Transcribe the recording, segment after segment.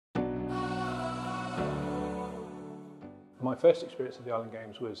My first experience of the Island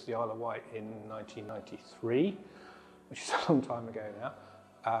Games was the Isle of Wight in 1993, which is a long time ago now.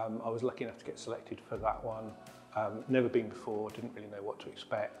 I was lucky enough to get selected for that one. Never been before, didn't really know what to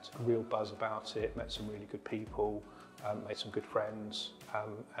expect. A real buzz about it, met some really good people, made some good friends,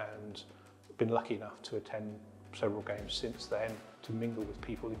 and been lucky enough to attend several games since then. To mingle with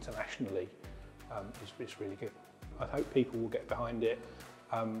people internationally is really good. I hope people will get behind it,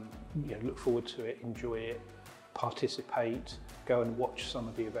 look forward to it, enjoy it, participate, go and watch some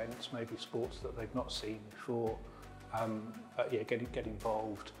of the events, maybe sports that they've not seen before. Get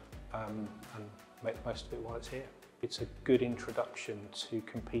involved and make the most of it while it's here. It's a good introduction to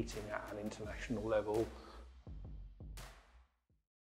competing at an international level.